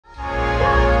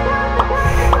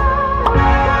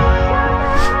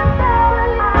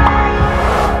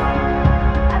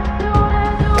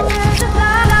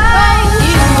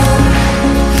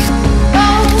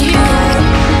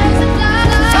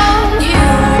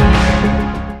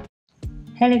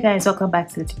Hello guys, welcome back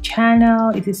to the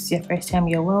channel. If this is your first time,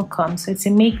 you're welcome. So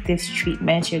to make this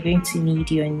treatment, you're going to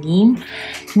need your neem.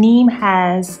 Neem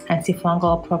has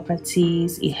antifungal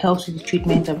properties. It helps with the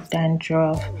treatment of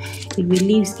dandruff. It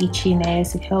relieves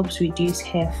itchiness. It helps reduce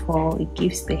hair fall. It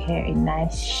gives the hair a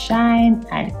nice shine,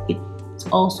 and it's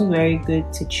also very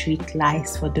good to treat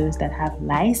lice for those that have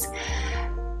lice.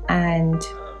 And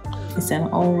it's an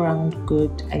all-round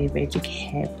good Ayurvedic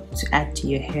herb to add to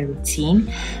your hair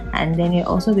routine. And then you're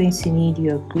also going to need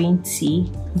your green tea.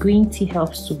 Green tea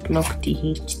helps to block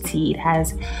DHT. It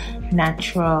has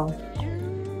natural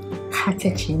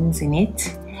catechins in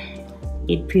it.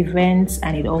 It prevents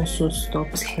and it also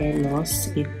stops hair loss.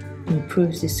 It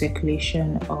improves the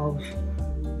circulation of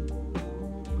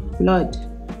blood,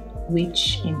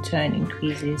 which in turn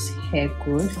increases hair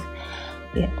growth.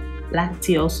 Black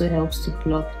tea also helps to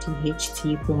block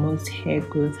DHT, promotes hair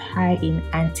growth, high in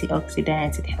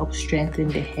antioxidants. It helps strengthen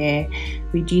the hair,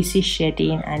 reduces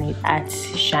shedding, and it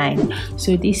adds shine.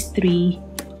 So these three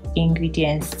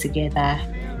ingredients together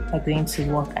are going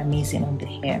to work amazing on the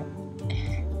hair.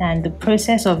 And the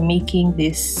process of making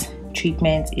this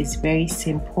treatment is very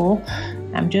simple.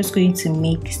 I'm just going to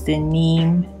mix the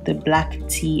neem, the black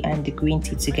tea, and the green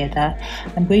tea together.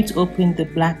 I'm going to open the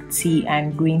black tea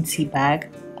and green tea bag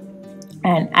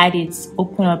and add it,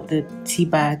 open up the tea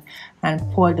bag and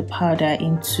pour the powder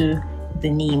into the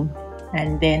neem,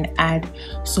 and then add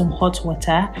some hot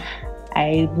water.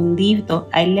 I believe that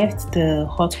I left the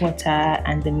hot water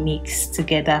and the mix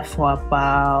together for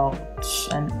about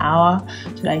an hour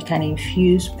so that I can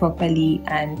infuse properly,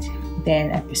 and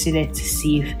then I proceeded to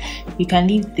sieve. You can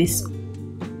leave this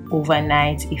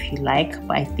overnight if you like,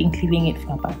 but I think leaving it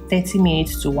for about 30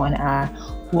 minutes to 1 hour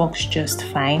works just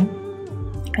fine.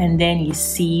 And then you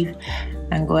sieve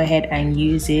and go ahead and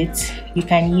use it. You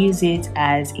can use it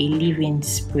as a leave-in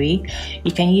spray.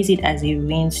 You can use it as a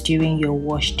rinse during your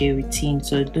wash day routine.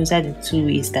 So those are the two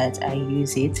ways that I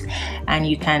use it. And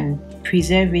you can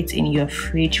preserve it in your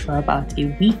fridge for about a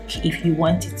week. If you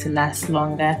want it to last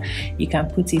longer, you can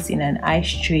put it in an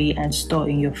ice tray and store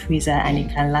in your freezer, and it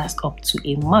can last up to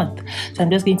a month. So I'm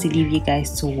just going to leave you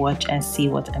guys to watch and see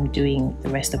what I'm doing the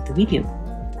rest of the video.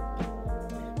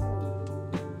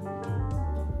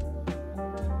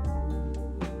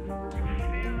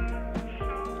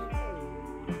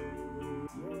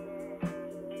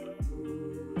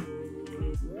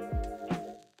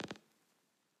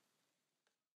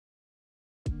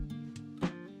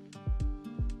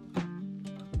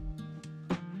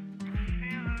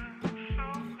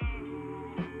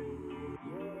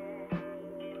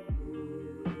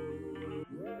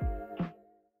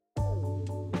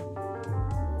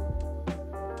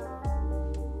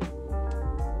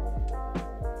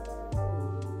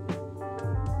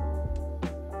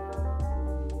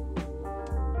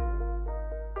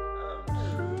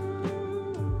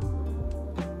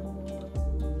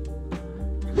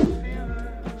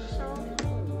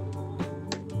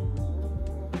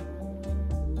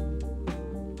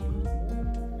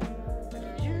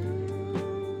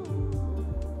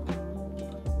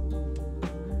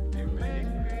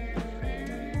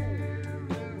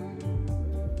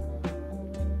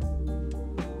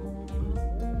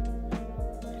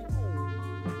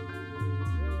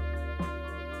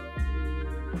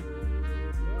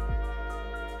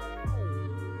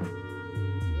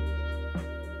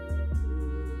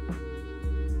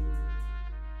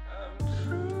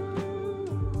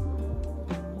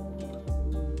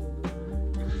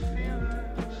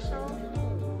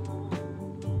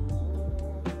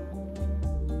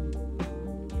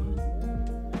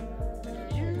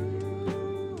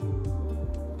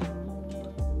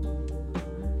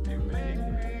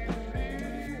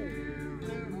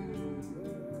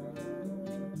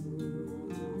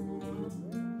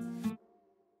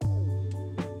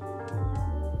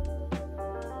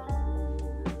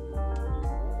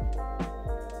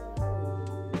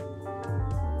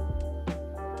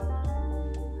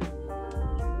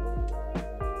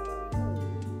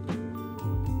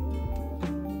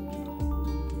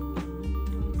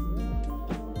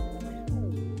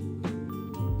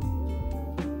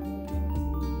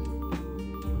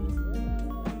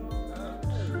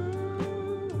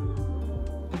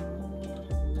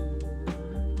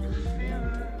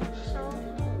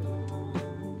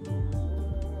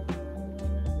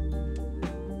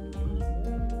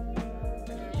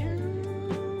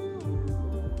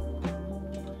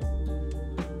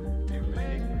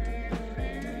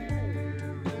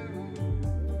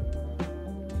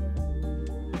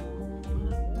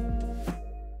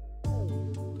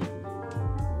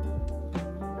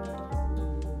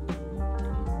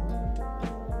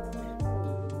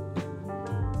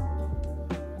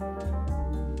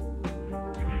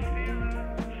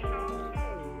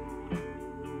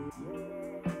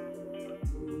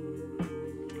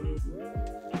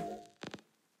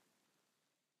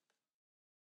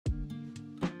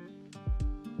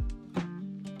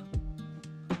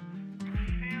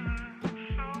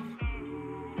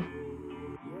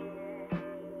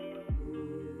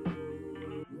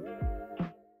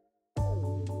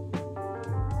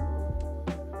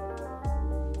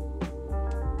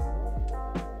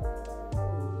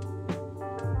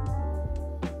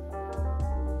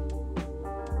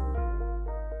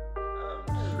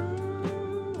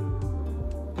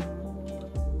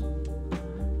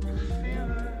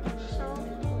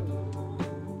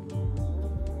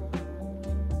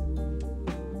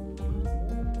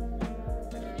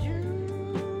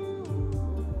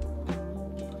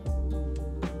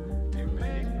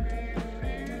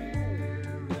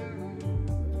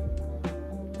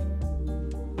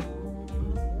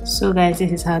 So guys,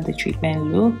 this is how the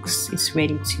treatment looks. It's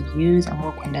ready to use and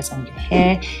work wonders on your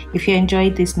hair. If you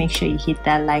enjoyed this, make sure you hit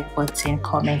that like button,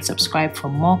 comment, subscribe for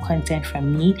more content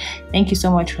from me. Thank you so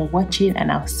much for watching,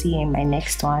 and I'll see you in my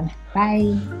next one.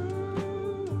 Bye.